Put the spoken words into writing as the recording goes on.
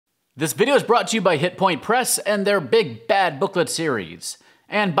This video is brought to you by Hit Point Press and their Big Bad Booklet series,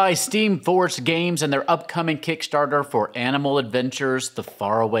 and by Steam Force Games and their upcoming Kickstarter for Animal Adventures: The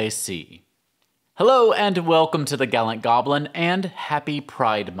Faraway Sea. Hello and welcome to the Gallant Goblin, and happy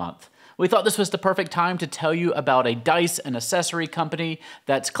Pride Month. We thought this was the perfect time to tell you about a dice and accessory company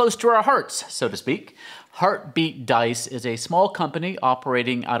that's close to our hearts, so to speak. Heartbeat Dice is a small company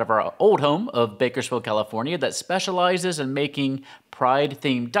operating out of our old home of Bakersfield, California that specializes in making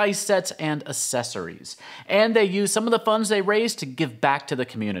Pride-themed dice sets and accessories. And they use some of the funds they raise to give back to the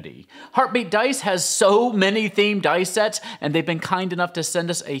community. Heartbeat Dice has so many themed dice sets, and they've been kind enough to send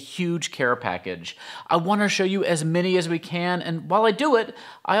us a huge care package. I want to show you as many as we can, and while I do it,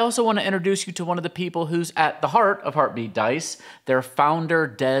 I also want to introduce you to one of the people who's at the heart of Heartbeat Dice, their founder,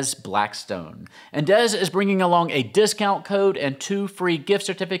 Des Blackstone. And Des is bringing along a discount code and 2 free gift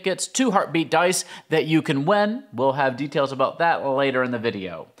certificates to Heartbeat Dice that you can win. We'll have details about that later in the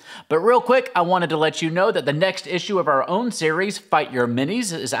video. But real quick, I wanted to let you know that the next issue of our own series, Fight Your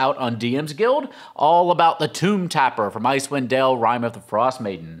Minis, is out on DM's Guild, all about the Tomb Tapper from Icewind Dale, Rime of the Frost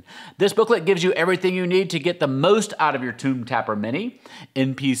Maiden. This booklet gives you everything you need to get the most out of your Tomb Tapper mini,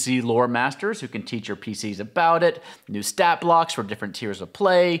 NPC lore masters who can teach your PCs about it, new stat blocks for different tiers of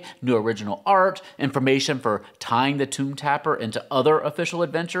play, new original art, information for tying the Tomb Tapper into other official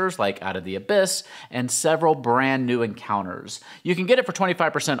adventures like Out of the Abyss, and several brand new encounters. You can get it for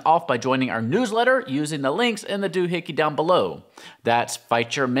 25% off by joining our newsletter using the links in the doohickey down below. That's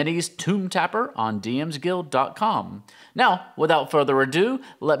Fight Your Minis Tomb Tapper on dmsguild.com. Now, without further ado,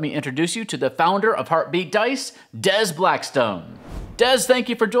 let me introduce you to the founder of Heartbeat Dice, Des Blackstone. Des, thank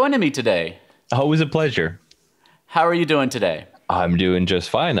you for joining me today. Always a pleasure. How are you doing today? I'm doing just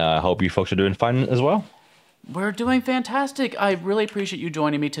fine. I hope you folks are doing fine as well. We're doing fantastic. I really appreciate you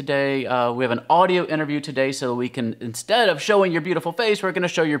joining me today. We have an audio interview today, so we can, instead of showing your beautiful face, we're going to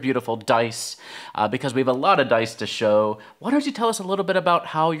show your beautiful dice because we have a lot of dice to show. Why don't you tell us a little bit about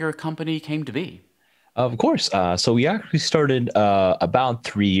how your company came to be? Of course. So we actually started about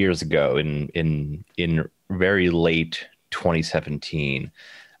 3 years ago in very late 2017.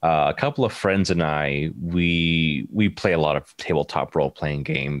 A couple of friends and I, we play a lot of tabletop role-playing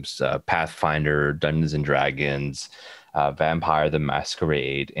games, Pathfinder, Dungeons and Dragons, Vampire the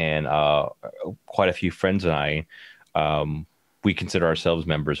Masquerade, and quite a few friends and I, we consider ourselves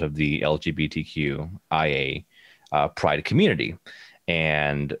members of the LGBTQIA Pride community.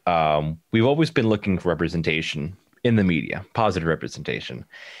 And we've always been looking for representation in the media, positive representation.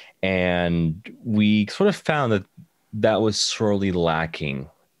 And we sort of found that was sorely lacking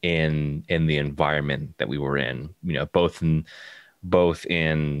in the environment that we were in, you know, both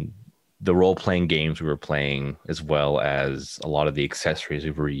in the role-playing games we were playing, as well as a lot of the accessories we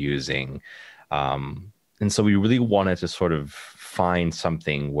were using. And so we really wanted to sort of find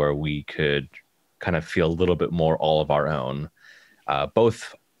something where we could kind of feel a little bit more all of our own,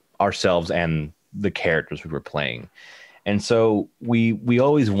 both ourselves and the characters we were playing. And so we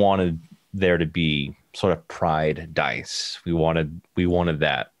always wanted there to be sort of Pride dice. We wanted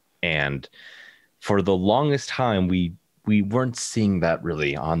that. And for the longest time, we weren't seeing that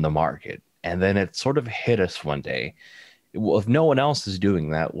really on the market. And then it sort of hit us one day. Well, if no one else is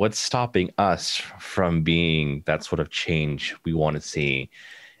doing that, what's stopping us from being that sort of change we want to see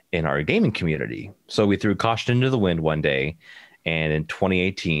in our gaming community? So we threw caution into the wind one day. And in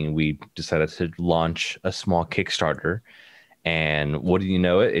 2018, we decided to launch a small Kickstarter. And what do you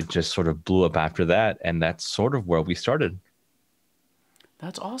know, it just sort of blew up after that. And that's sort of where we started.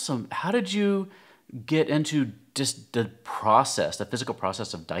 That's awesome. How did you get into just the process, the physical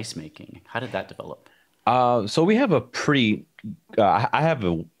process of dice making? How did that develop? So we have I have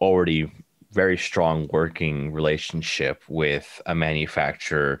a already very strong working relationship with a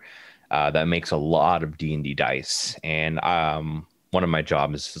manufacturer that makes a lot of D&D dice. And one of my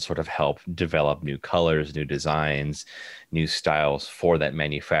jobs is to sort of help develop new colors, new designs, new styles for that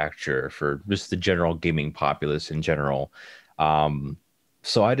manufacturer, for just the general gaming populace in general.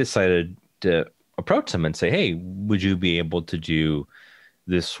 So I decided to approach them and say, hey, would you be able to do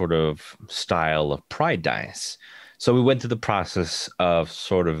this sort of style of Pride dice? So we went through the process of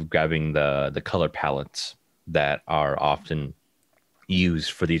sort of grabbing the color palettes that are often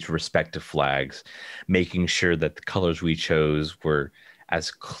used for these respective flags, making sure that the colors we chose were as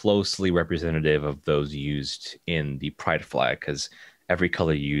closely representative of those used in the Pride flag, because every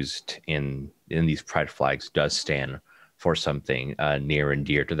color used in these Pride flags does stand for something near and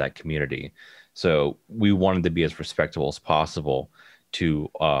dear to that community. So we wanted to be as respectable as possible to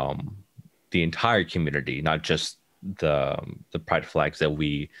the entire community, not just the Pride flags that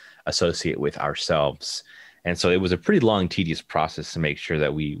we associate with ourselves. And so it was a pretty long, tedious process to make sure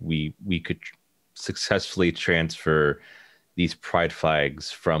that we could successfully transfer these pride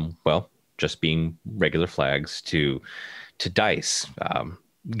flags from, well, just being regular flags to dice,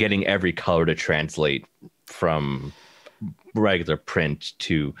 getting every color to translate from regular print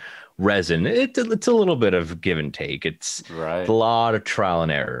to resin. It's a little bit of give and take. It's a Right. lot of trial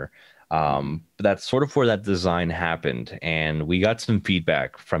and error. But that's sort of where that design happened, and we got some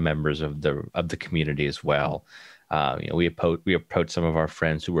feedback from members of the community as well. We approached some of our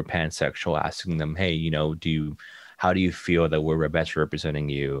friends who were pansexual, asking them, "Hey, how do you feel that we're best representing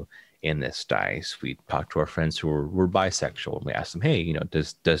you in this dice?" We talked to our friends who were bisexual, and we asked them, "Hey,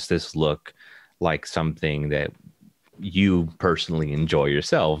 does this look like something that you personally enjoy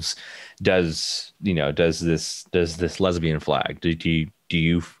yourselves? Does this lesbian flag, do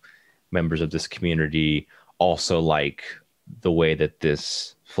you members of this community also like the way that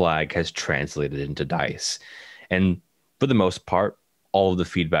this flag has translated into dice?" And for the most part, all of the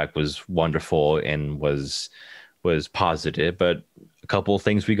feedback was wonderful and was positive, but a couple of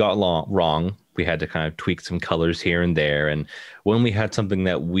things we got wrong. We had to kind of tweak some colors here and there, and when we had something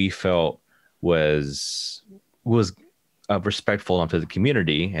that we felt was respectful enough to the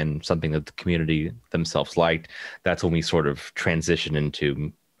community and something that the community themselves liked, that's when we sort of transitioned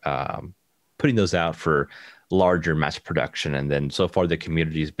into putting those out for larger mass production. And then so far, the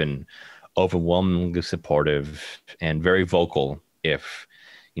community has been overwhelmingly supportive and very vocal if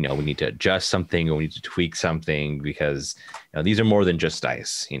we need to adjust something or we need to tweak something, because these are more than just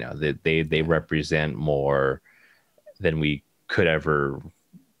dice. They represent more than we could ever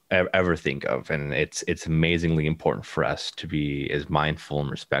think of, and it's amazingly important for us to be as mindful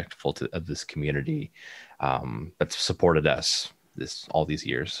and respectful of this community that's supported us all these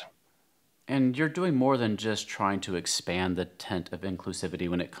years. And you're doing more than just trying to expand the tent of inclusivity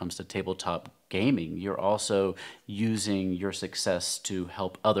when it comes to tabletop gaming. You're also using your success to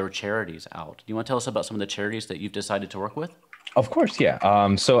help other charities out. Do you want to tell us about some of the charities that you've decided to work with? Of course, yeah.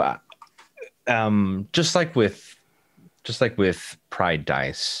 Just like with Pride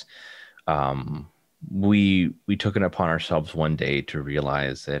Dice, we took it upon ourselves one day to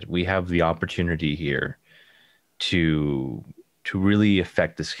realize that we have the opportunity here to really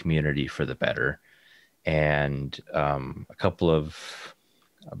affect this community for the better. And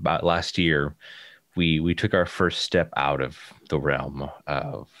about last year, we took our first step out of the realm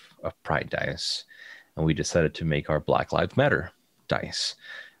of Pride Dice, and we decided to make our Black Lives Matter dice,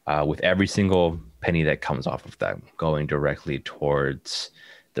 with every single penny that comes off of that going directly towards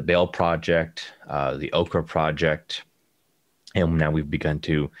the Bale Project, the Okra Project, and now we've begun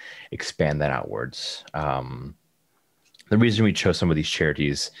to expand that outwards. The reason we chose some of these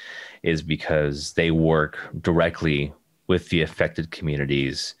charities is because they work directly with the affected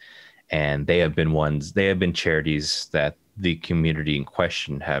communities, and they have been charities that the community in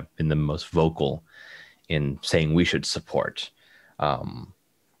question have been the most vocal in saying we should support.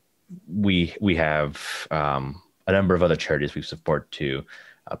 We have a number of other charities we support too: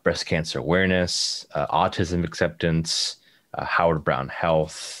 breast cancer awareness, autism acceptance, Howard Brown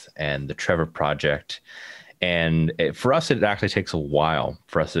Health, and the Trevor Project. And for us, it actually takes a while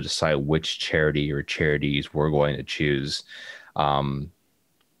for us to decide which charity or charities we're going to choose.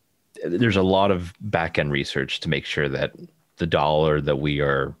 There's a lot of back-end research to make sure that the dollar that we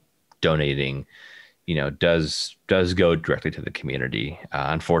are donating, does go directly to the community.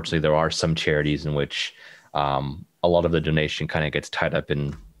 Unfortunately, there are some charities in which a lot of the donation kind of gets tied up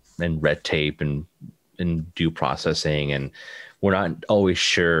in red tape and in due processing, and we're not always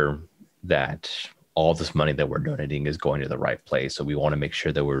sure that all this money that we're donating is going to the right place. So we want to make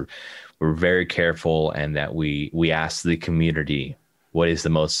sure that we're very careful, and that we ask the community what is the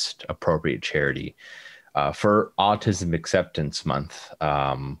most appropriate charity. For Autism Acceptance Month,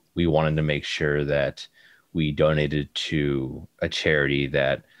 we wanted to make sure that we donated to a charity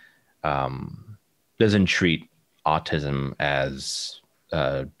that doesn't treat autism as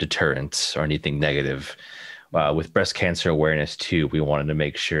deterrence or anything negative. With breast cancer awareness too, we wanted to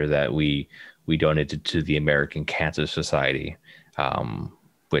make sure that we donated to the American Cancer Society,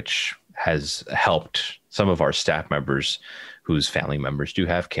 which has helped some of our staff members whose family members do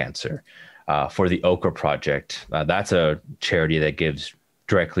have cancer. For the Okra Project, that's a charity that gives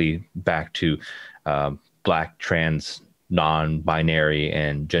directly back to Black, trans, non-binary,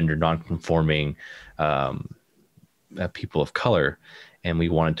 and gender non-conforming people of color. And we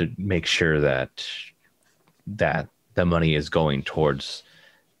wanted to make sure that the money is going towards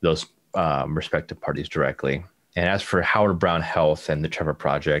those respective parties directly. And as for Howard Brown Health and the Trevor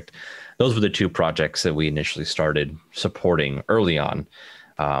Project, those were the two projects that we initially started supporting early on.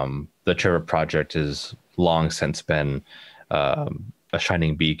 The Trevor Project has long since been a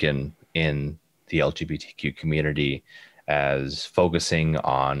shining beacon in the LGBTQ community, as focusing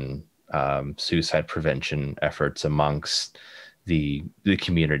on suicide prevention efforts amongst the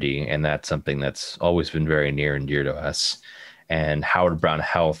community, and that's something that's always been very near and dear to us. And Howard Brown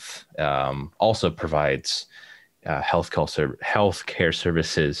Health also provides healthcare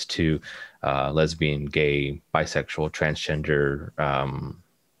services to lesbian, gay, bisexual, transgender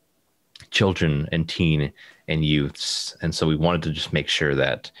children and teen and youths. And so we wanted to just make sure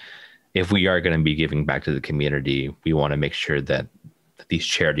that if we are going to be giving back to the community, we want to make sure that these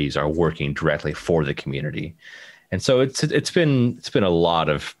charities are working directly for the community. And so it's been a lot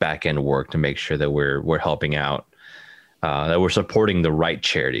of back end work to make sure that we're helping out, that we're supporting the right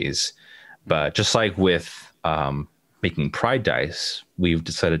charities. But just like with making Pride dice, we've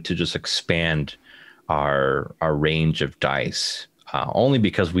decided to just expand our range of dice, only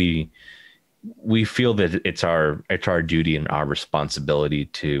because we feel that it's our duty and our responsibility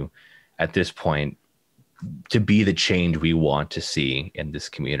to, at this point, to be the change we want to see in this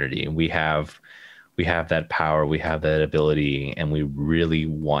community. And we have that power, we have that ability, and we really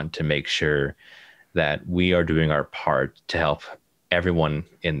want to make sure that we are doing our part to help everyone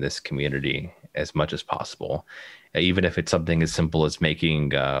in this community as much as possible. Even if it's something as simple as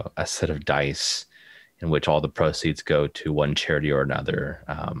making a set of dice in which all the proceeds go to one charity or another.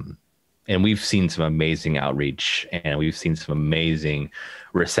 And we've seen some amazing outreach, and we've seen some amazing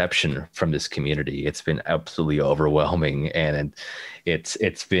reception from this community. It's been absolutely overwhelming, and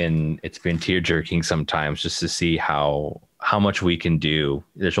it's been tear jerking sometimes just to see how much we can do.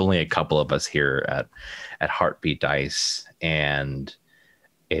 There's only a couple of us here at Heartbeat Dice, and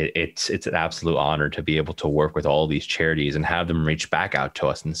it's an absolute honor to be able to work with all these charities and have them reach back out to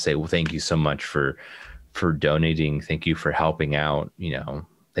us and say, well, thank you so much for donating. Thank you for helping out,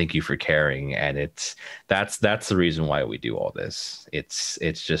 thank you for caring. And that's the reason why we do all this. It's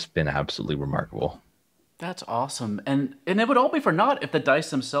just been absolutely remarkable. That's awesome. And it would all be for naught if the dice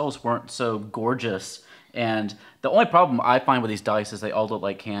themselves weren't so gorgeous. And the only problem I find with these dice is they all look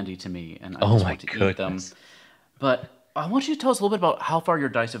like candy to me, and I just want to eat them. But I want you to tell us a little bit about how far your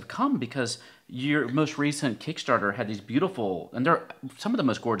dice have come, because your most recent Kickstarter had these beautiful, and they're some of the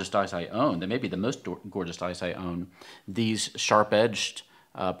most gorgeous dice I own. They may be the most gorgeous dice I own. These sharp-edged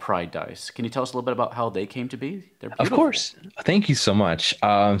Pride dice. Can you tell us a little bit about how they came to be? They're beautiful. Of course. Thank you so much.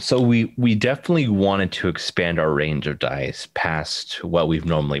 So we definitely wanted to expand our range of dice past what we've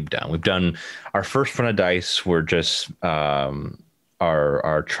normally done. We've done our first run of dice were just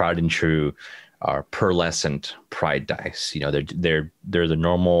our tried and true, our pearlescent Pride dice. They're the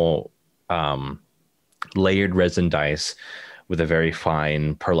normal layered resin dice with a very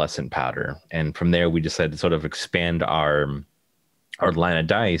fine pearlescent powder. And from there, we decided to sort of expand our line of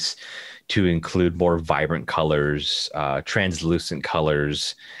dice to include more vibrant colors, translucent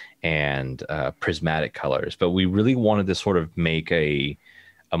colors, and prismatic colors. But we really wanted to sort of make a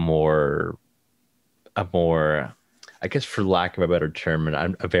more, I guess, for lack of a better term,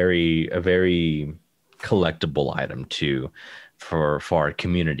 a very collectible item too for our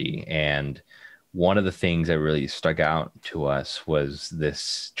community. And one of the things that really stuck out to us was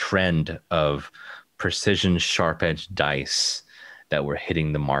this trend of precision sharp edged dice that were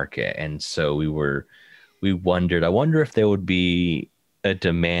hitting the market. And so I wonder if there would be a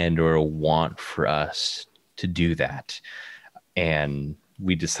demand or a want for us to do that. And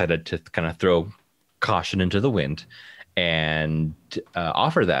we decided to kind of throw caution into the wind and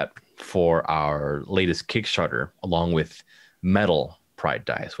offer that for our latest Kickstarter, along with metal Pride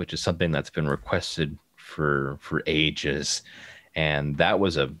dice, which is something that's been requested for ages. And that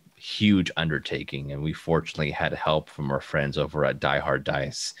was a huge undertaking, and we fortunately had help from our friends over at Die Hard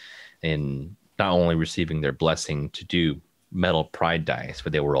Dice in not only receiving their blessing to do metal Pride dice,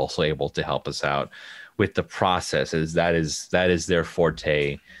 but they were also able to help us out with the process, as that is their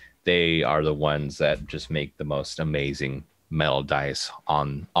forte. They are the ones that just make the most amazing metal dice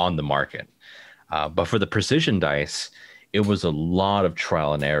on the market. But for the precision dice, it was a lot of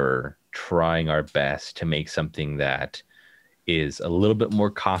trial and error, trying our best to make something that is a little bit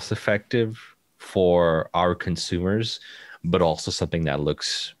more cost effective for our consumers, but also something that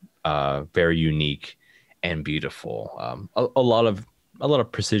looks very unique and beautiful. A lot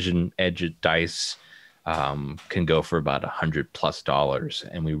of precision edged dice can go for about $100+,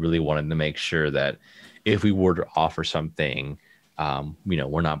 and we really wanted to make sure that if we were to offer something,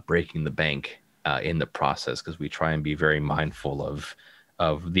 we're not breaking the bank in the process, because we try and be very mindful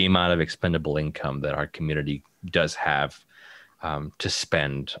of the amount of expendable income that our community does have to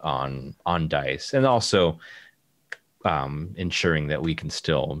spend on dice. And also, ensuring that we can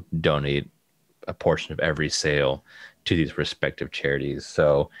still donate a portion of every sale to these respective charities.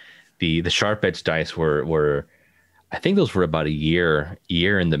 So the sharp edge dice were I think those were about a year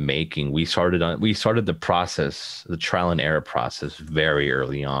in the making. We started the process, the trial and error process very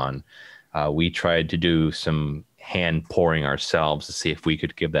early on. We tried to do some hand pouring ourselves to see if we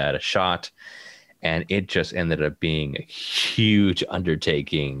could give that a shot, and it just ended up being a huge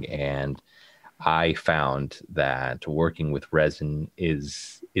undertaking. And I found that working with resin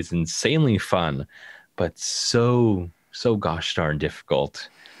is insanely fun, but so gosh darn difficult.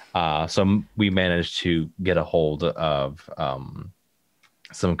 So we managed to get a hold of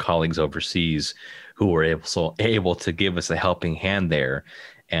some colleagues overseas who were able to give us a helping hand there,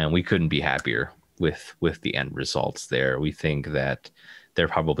 and we couldn't be happier with the end results there. We think that they're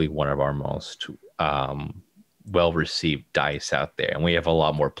probably one of our most well received dice out there, and we have a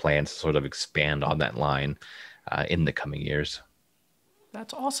lot more plans to sort of expand on that line in the coming years.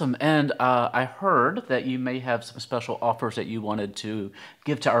 That's awesome. And I heard that you may have some special offers that you wanted to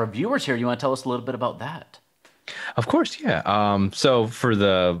give to our viewers here. You want to tell us a little bit about that? Of course, yeah. So for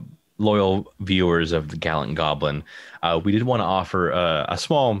the loyal viewers of the Gallant Goblin, we did want to offer a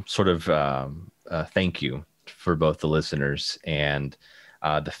small sort of thank you for both the listeners and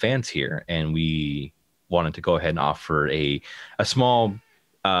the fans here, and we wanted to go ahead and offer a small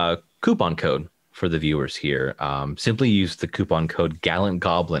coupon code for the viewers here. Simply use the coupon code Gallant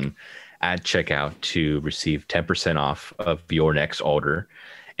Goblin at checkout to receive 10% off of your next order.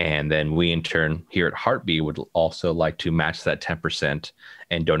 And then we, in turn, here at Heartbeat, would also like to match that 10%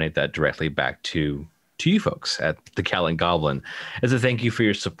 and donate that directly back to you folks at the Gallant Goblin as a thank you for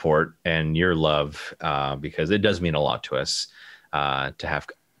your support and your love, because it does mean a lot to us to have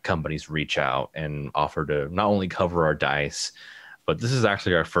companies reach out and offer to not only cover our dice, but this is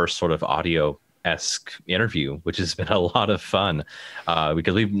actually our first sort of audio-esque interview, which has been a lot of fun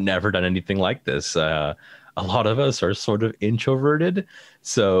because we've never done anything like this. A lot of us are sort of introverted,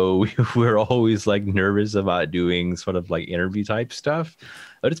 so we're always like nervous about doing sort of like interview type stuff,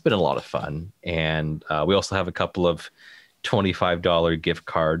 but it's been a lot of fun. And we also have a couple of $25 gift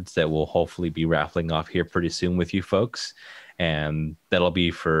cards that we'll hopefully be raffling off here pretty soon with you folks, and that'll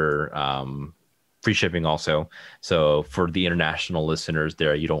be for free shipping also. So for the international listeners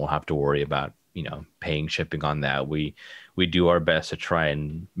there, you don't have to worry about paying shipping on that. We do our best to try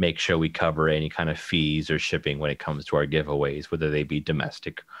and make sure we cover any kind of fees or shipping when it comes to our giveaways, whether they be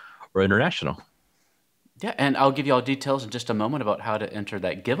domestic or international. Yeah, and I'll give you all details in just a moment about how to enter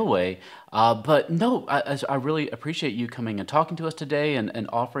that giveaway. But no, I really appreciate you coming and talking to us today and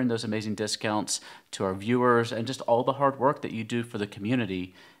offering those amazing discounts to our viewers and just all the hard work that you do for the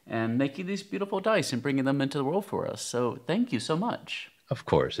community and making these beautiful dice and bringing them into the world for us. So thank you so much. Of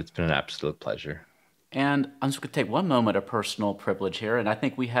course, it's been an absolute pleasure. And I'm just going to take one moment of personal privilege here, and I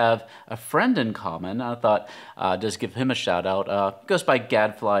think we have a friend in common. I thought just give him a shout out. Goes by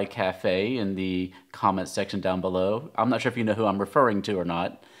Gadfly Cafe in the comments section down below. I'm not sure if you know who I'm referring to or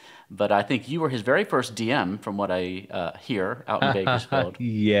not, but I think you were his very first DM from what I hear out in Bakersfield.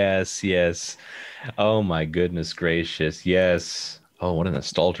 Yes. Oh my goodness gracious. Yes. Oh, what a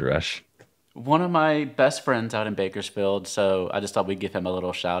nostalgia rush. One of my best friends out in Bakersfield, so I just thought we'd give him a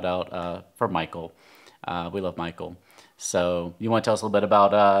little shout out for Michael. We love Michael. So you want to tell us a little bit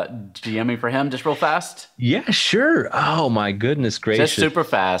about GMing for him just real fast? Yeah, sure. Oh my goodness gracious. Just super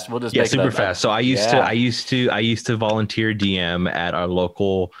fast. We'll just super fast. So I used to volunteer DM at our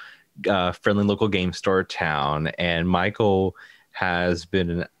local friendly local game store town, and Michael has been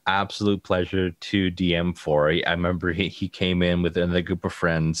an absolute pleasure to DM for. I remember he came in with another group of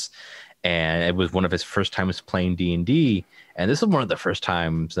friends, and it was one of his first times playing D&D, and this is one of the first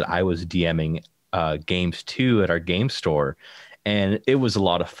times that I was DMing games too at our game store, and it was a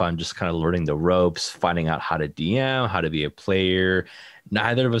lot of fun just kind of learning the ropes, finding out how to DM, how to be a player.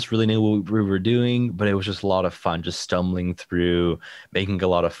 Neither of us really knew what we were doing, but it was just a lot of fun just stumbling through, making a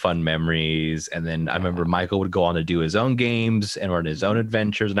lot of fun memories. And then I remember Michael would go on to do his own games and run his own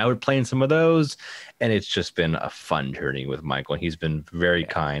adventures, and I would play in some of those, and it's just been a fun journey with Michael. He's been very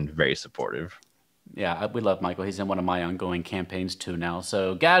kind, very supportive. Yeah, we love Michael. He's in one of my ongoing campaigns too now.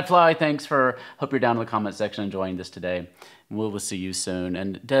 So Gadfly, thanks hope you're down in the comment section enjoying this today. We'll see you soon.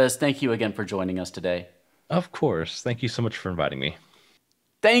 And Des, thank you again for joining us today. Of course. Thank you so much for inviting me.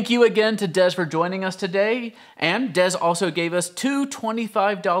 Thank you again to Des for joining us today. And Des also gave us two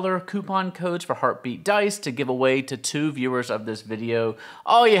 $25 coupon codes for Heartbeat Dice to give away to 2 viewers of this video.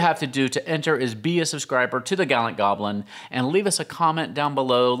 All you have to do to enter is be a subscriber to The Gallant Goblin and leave us a comment down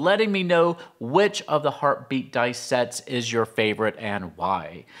below letting me know which of the Heartbeat Dice sets is your favorite and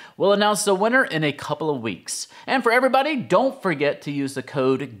why. We'll announce the winner in a couple of weeks. And for everybody, don't forget to use the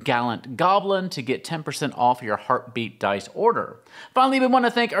code Gallant Goblin to get 10% off your Heartbeat Dice order. Finally, we want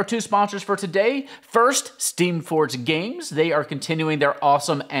to thank our 2 sponsors for today. First, Steamforged Games. They are continuing their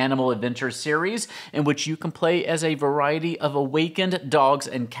awesome Animal Adventure series in which you can play as a variety of awakened dogs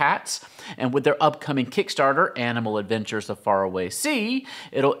and cats. And with their upcoming Kickstarter, Animal Adventures the Faraway Sea,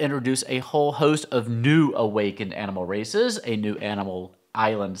 it'll introduce a whole host of new awakened animal races, a new animal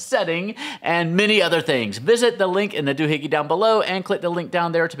island setting, and many other things. Visit the link in the doohickey down below and click the link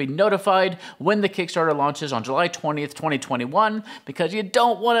down there to be notified when the Kickstarter launches on July 20th, 2021, because you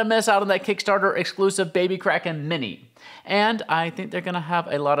don't want to miss out on that Kickstarter exclusive Baby Kraken Mini. And I think they're going to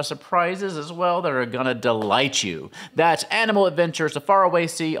have a lot of surprises as well that are going to delight you. That's Animal Adventures the Faraway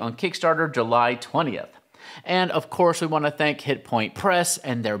Sea on Kickstarter July 20th. And of course, we want to thank Hit Point Press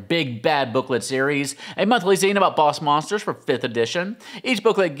and their Big Bad Booklet series, a monthly zine about boss monsters for 5th edition. Each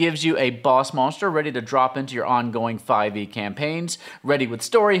booklet gives you a boss monster ready to drop into your ongoing 5e campaigns, ready with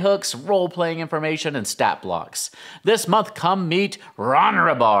story hooks, role-playing information, and stat blocks. This month, come meet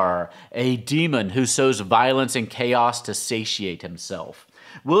Wranrebur, a demon who sows violence and chaos to satiate himself.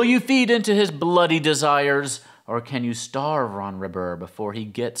 Will you feed into his bloody desires? Or can you starve Wranrebur before he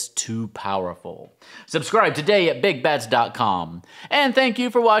gets too powerful? Subscribe today at bigbads.com. And thank you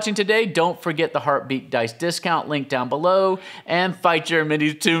for watching today. Don't forget the Heartbeat Dice discount link down below. And Fight Your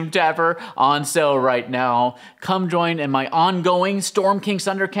Mini Tomb Tapper on sale right now. Come join in my ongoing Storm King's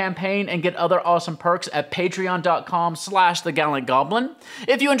Thunder campaign and get other awesome perks at patreon.com/thegallantgoblin.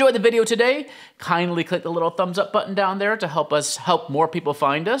 If you enjoyed the video today, kindly click the little thumbs up button down there to help more people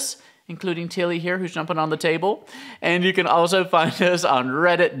find us, including Tilly here, who's jumping on the table. And you can also find us on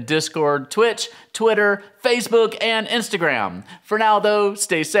Reddit, Discord, Twitch, Twitter, Facebook, and Instagram. For now, though,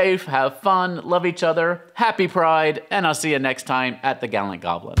 stay safe, have fun, love each other, happy Pride, and I'll see you next time at The Gallant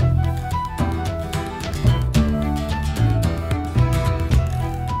Goblin.